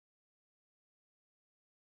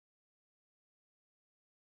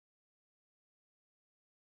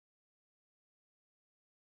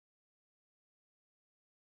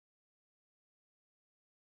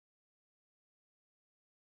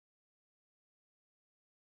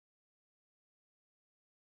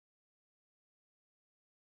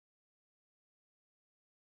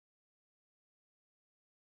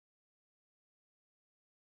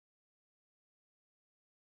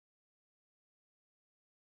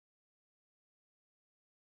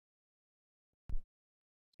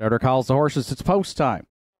Starter calls the horses. It's post time.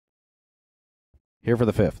 Here for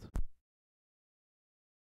the fifth.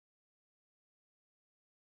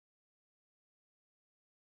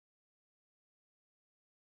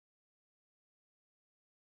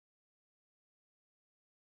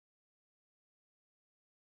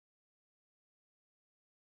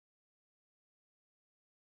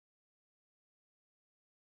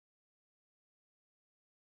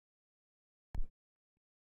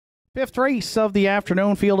 Fifth race of the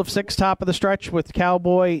afternoon, field of six, top of the stretch with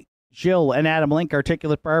Cowboy Jill and Adam Link,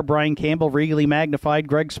 Articulate Bar, Brian Campbell, Regally Magnified,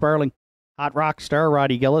 Greg Sparling, Hot Rock Star,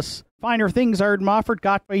 Roddy Gillis, Finer Things, Arden Mofford,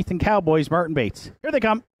 Got Faith, and Cowboys, Martin Bates. Here they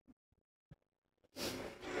come.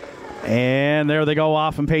 And there they go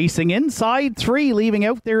off and pacing inside three, leaving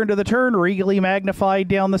out there into the turn. Regally Magnified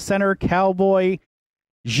down the center, Cowboy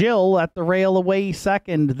Jill at the rail away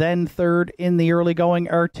second, then third in the early going,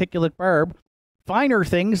 Articulate Barb. Finer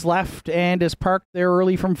Things left and is parked there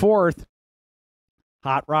early from fourth.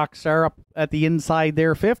 Hot Rock Star up at the inside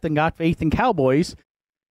there fifth, and Got Faith and Cowboys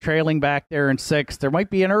trailing back there in sixth. There might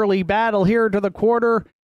be an early battle here to the quarter.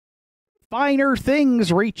 Finer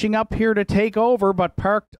Things reaching up here to take over, but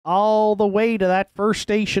parked all the way to that first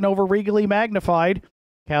station over Regally Magnified.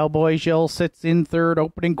 Cowboy Jill sits in third.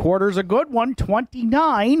 Opening quarter's a good one,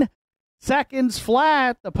 29 seconds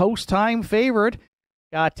flat. The post-time favorite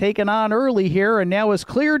got taken on early here and now is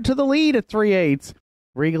cleared to the lead at 3/8.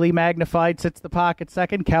 Regally Magnified sits the pocket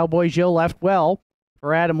second. Cowboy Jill left well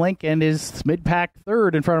for Adam Lincoln is mid-pack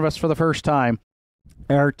third in front of us for the first time.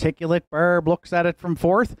 Articulate Barb looks at it from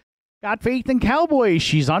fourth. Got Faith in Cowboys.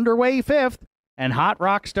 She's underway fifth. And Hot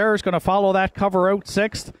Rock Star is going to follow that cover out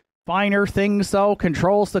sixth. Finer Things, though,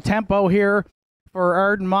 controls the tempo here for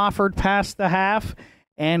Arden Mofford past the half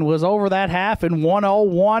and was over that half in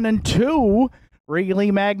 1:01 and 2.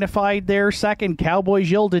 Regally Magnified there second. Cowboy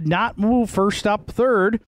Jill did not move first up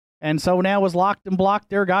third, and so now was locked and blocked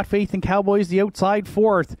there. Got Faith in Cowboys the outside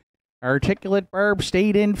fourth. Articulate Barb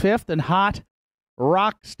stayed in fifth, and Hot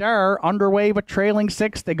Rock Star underway but trailing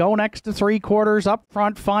sixth. They go next to three quarters. Up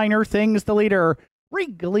front, Finer Things the leader.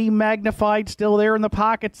 Regally Magnified still there in the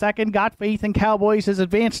pocket second. Got Faith in Cowboys has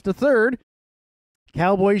advanced to third.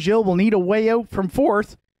 Cowboy Jill will need a way out from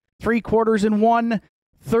fourth. Three quarters in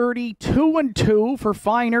 1:32 and 2 for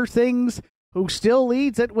Finer Things, who still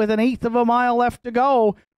leads it with an eighth of a mile left to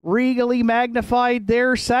go. Regally Magnified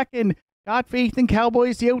there second. Got Faith in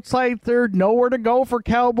Cowboys the outside third. Nowhere to go for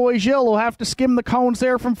Cowboy Jill, who'll have to skim the cones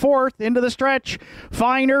there from fourth into the stretch.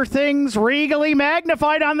 Finer Things, Regally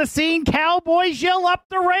Magnified on the scene. Cowboy Jill up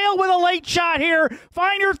the rail with a late shot here.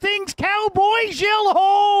 Finer Things, Cowboy Jill.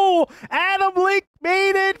 Oh! Adam Link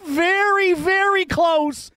made it very, very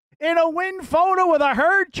close in a win photo with a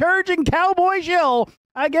hard-charging Cowboy Jill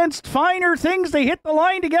against Finer Things. They hit the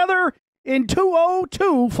line together in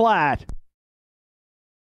 2:02 flat.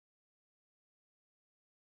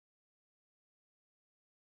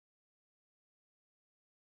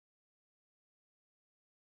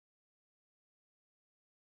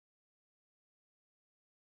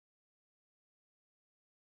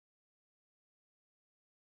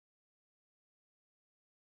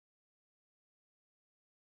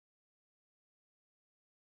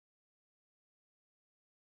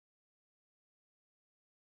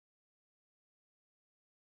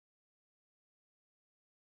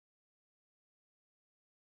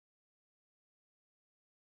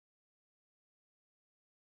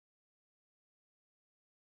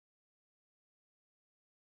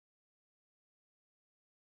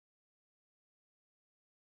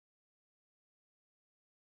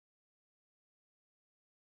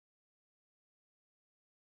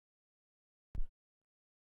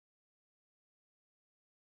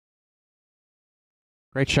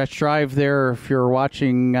 Great stretch drive there if you're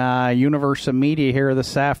watching Universum Media here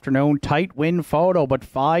this afternoon. Tight win photo, but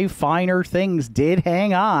five Finer Things did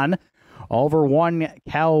hang on over one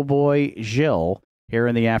Cowboy Jill here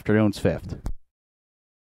in the afternoon's fifth.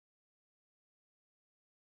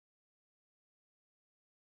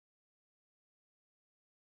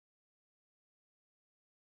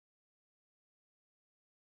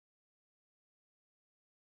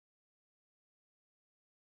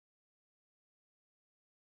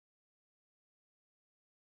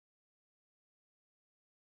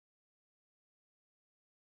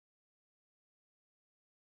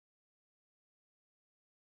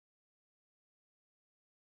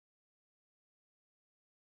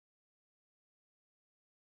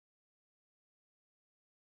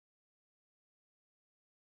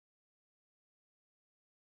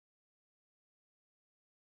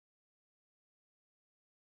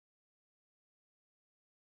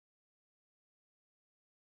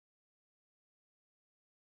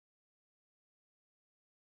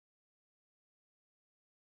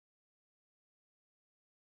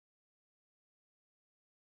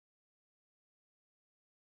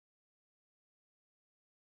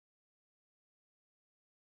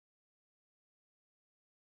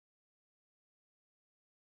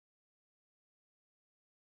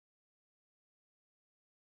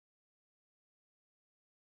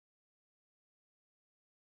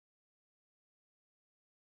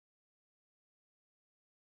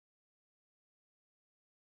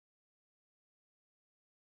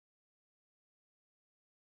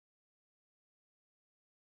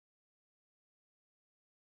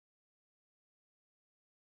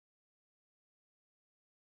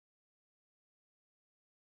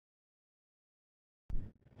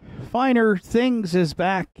 Finer Things is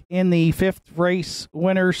back in the 5th race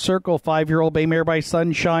winner's circle. 5-year-old Bay Mare by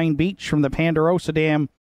Sunshine Beach from the Ponderosa Dam.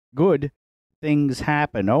 Good things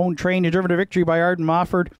happen. Owned, trained, and driven to victory by Arden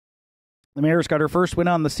Mofford. The mare's got her first win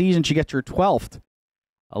on the season. She gets her 12th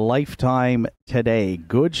a lifetime today.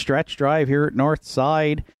 Good stretch drive here at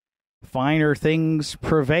Northside. Finer Things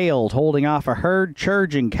prevailed, holding off a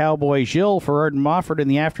hard-charging Cowboy Gilles for Arden Mofford in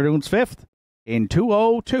the afternoon's 5th in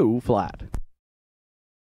 2:02 flat.